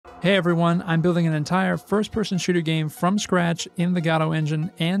Hey everyone, I'm building an entire first-person shooter game from scratch in the Godot engine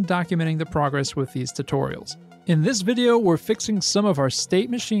and documenting the progress with these tutorials. In this video, we're fixing some of our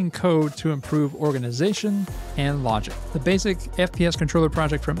state machine code to improve organization and logic. The basic FPS controller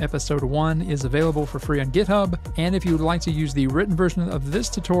project from episode 1 is available for free on GitHub, and if you would like to use the written version of this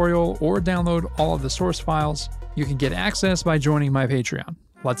tutorial or download all of the source files, you can get access by joining my Patreon.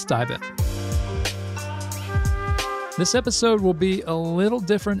 Let's dive in. This episode will be a little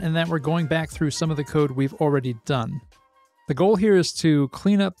different in that we're going back through some of the code we've already done. The goal here is to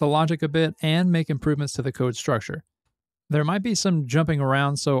clean up the logic a bit and make improvements to the code structure. There might be some jumping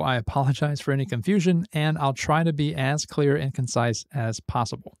around, so I apologize for any confusion, and I'll try to be as clear and concise as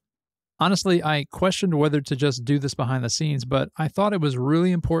possible. Honestly, I questioned whether to just do this behind the scenes, but I thought it was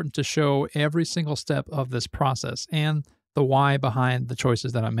really important to show every single step of this process and the why behind the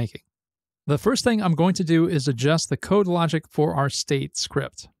choices that I'm making. The first thing I'm going to do is adjust the code logic for our state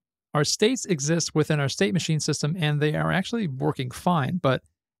script. Our states exist within our state machine system and they are actually working fine, but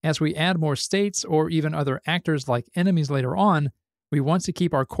as we add more states or even other actors like enemies later on, we want to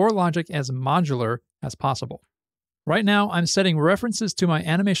keep our core logic as modular as possible. Right now, I'm setting references to my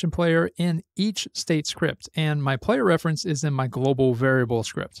animation player in each state script, and my player reference is in my global variable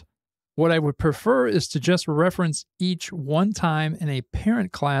script. What I would prefer is to just reference each one time in a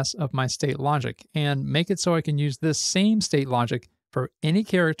parent class of my state logic and make it so I can use this same state logic for any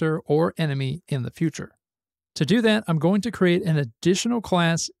character or enemy in the future. To do that, I'm going to create an additional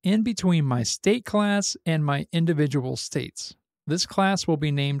class in between my state class and my individual states. This class will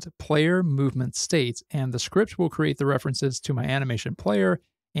be named Player Movement State, and the script will create the references to my animation player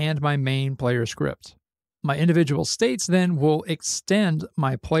and my main player script. My individual states then will extend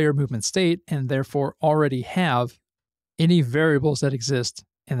my player movement state and therefore already have any variables that exist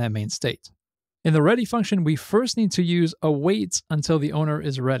in that main state. In the ready function, we first need to use await until the owner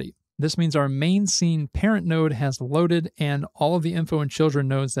is ready. This means our main scene parent node has loaded and all of the info and children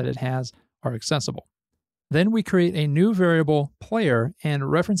nodes that it has are accessible. Then we create a new variable player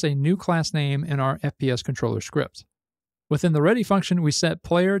and reference a new class name in our FPS controller script. Within the ready function, we set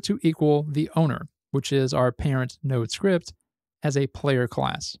player to equal the owner, which is our parent node script, as a player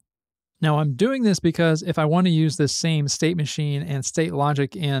class. Now I'm doing this because if I want to use this same state machine and state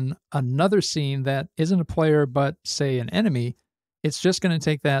logic in another scene that isn't a player but, say, an enemy, it's just going to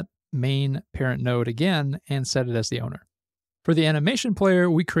take that main parent node again and set it as the owner. For the animation player,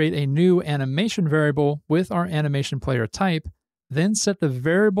 we create a new animation variable with our animation player type, then set the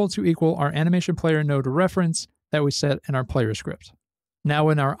variable to equal our animation player node reference that we set in our player script. Now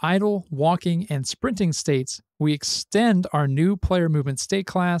in our idle, walking, and sprinting states, we extend our new player movement state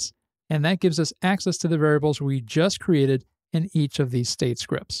class, and that gives us access to the variables we just created in each of these state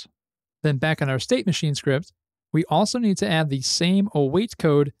scripts. Then back in our state machine script, we also need to add the same await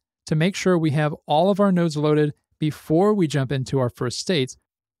code to make sure we have all of our nodes loaded before we jump into our first state,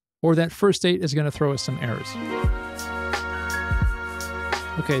 or that first state is going to throw us some errors.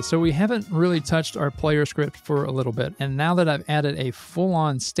 Okay, so we haven't really touched our player script for a little bit, and now that I've added a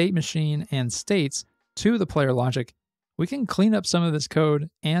full-on state machine and states to the player logic, we can clean up some of this code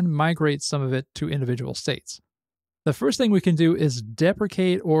and migrate some of it to individual states. The first thing we can do is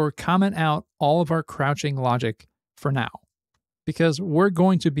deprecate or comment out all of our crouching logic for now, because we're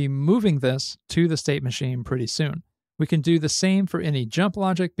going to be moving this to the state machine pretty soon. We can do the same for any jump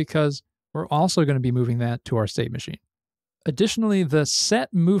logic because we're also going to be moving that to our state machine. Additionally, the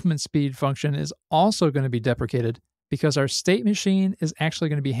set movement speed function is also going to be deprecated because our state machine is actually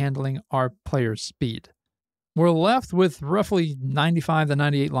going to be handling our player's speed. We're left with roughly 95 to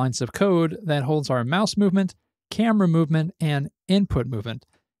 98 lines of code that holds our mouse movement, camera movement, and input movement.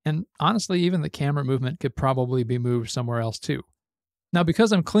 And honestly, even the camera movement could probably be moved somewhere else too. Now,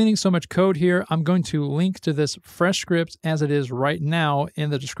 because I'm cleaning so much code here, I'm going to link to this fresh script as it is right now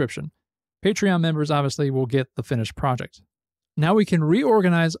in the description. Patreon members obviously will get the finished project. Now we can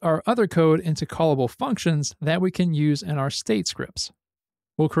reorganize our other code into callable functions that we can use in our state scripts.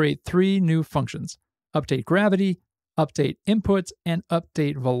 We'll create 3 new functions: update gravity, update input, and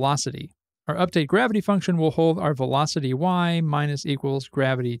update velocity. Our update gravity function will hold our velocity y minus equals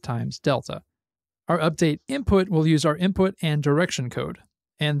gravity times delta. Our update input will use our input and direction code.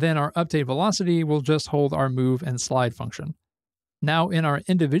 And then our update velocity will just hold our move and slide function. Now in our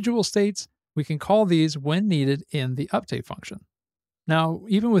individual states, we can call these when needed in the update function. Now,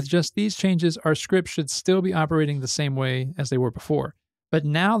 even with just these changes, our script should still be operating the same way as they were before. But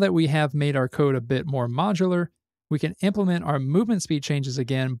now that we have made our code a bit more modular, we can implement our movement speed changes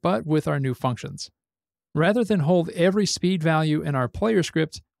again, but with our new functions. Rather than hold every speed value in our player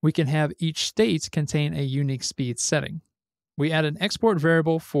script, we can have each state contain a unique speed setting. we add an export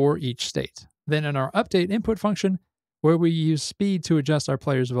variable for each state. Then in our update input function, where we use speed to adjust our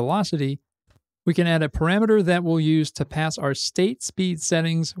player's velocity, we can add a parameter that we'll use to pass our state speed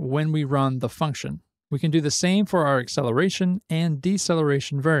settings when we run the function. We can do the same for our acceleration and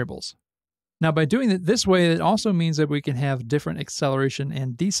deceleration variables. Now, by doing it this way, it also means that we can have different acceleration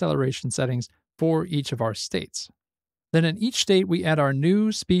and deceleration settings for each of our states. Then in each state, we add our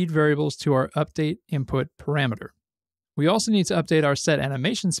new speed variables to our update input parameter. We also need to update our set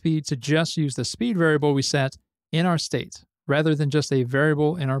animation speed to just use the speed variable we set in our state, rather than just a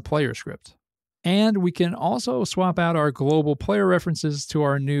variable in our player script. And we can also swap out our global player references to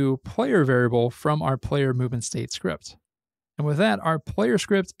our new player variable from our player movement state script. And with that, our player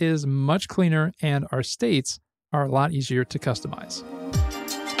script is much cleaner and our states are a lot easier to customize.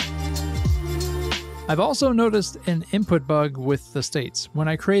 I've also noticed an input bug with the states. When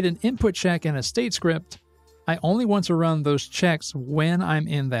I create an input check in a state script, I only want to run those checks when I'm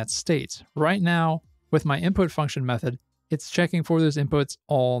in that state. Right now, with my input function method, it's checking for those inputs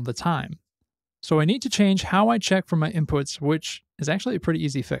all the time. So I need to change how I check for my inputs, which is actually a pretty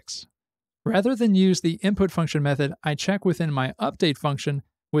easy fix. Rather than use the input function method, I check within my update function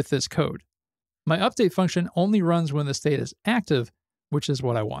with this code. My update function only runs when the state is active, which is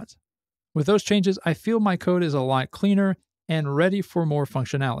what I want. With those changes, I feel my code is a lot cleaner and ready for more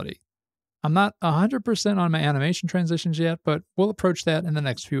functionality. I'm not 100% on my animation transitions yet, but we'll approach that in the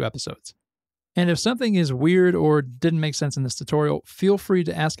next few episodes. And if something is weird or didn't make sense in this tutorial, feel free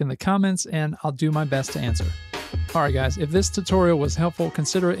to ask in the comments and I'll do my best to answer. Alright guys, if this tutorial was helpful,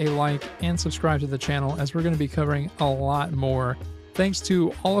 consider a like and subscribe to the channel as we're going to be covering a lot more. Thanks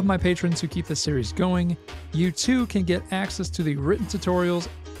to all of my patrons who keep this series going. You too can get access to the written tutorials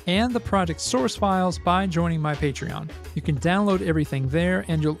and the project source files by joining my Patreon. You can download everything there,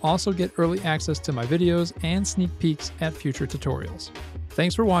 and you'll also get early access to my videos and sneak peeks at future tutorials.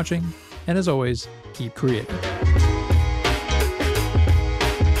 Thanks for watching, and as always, keep creating.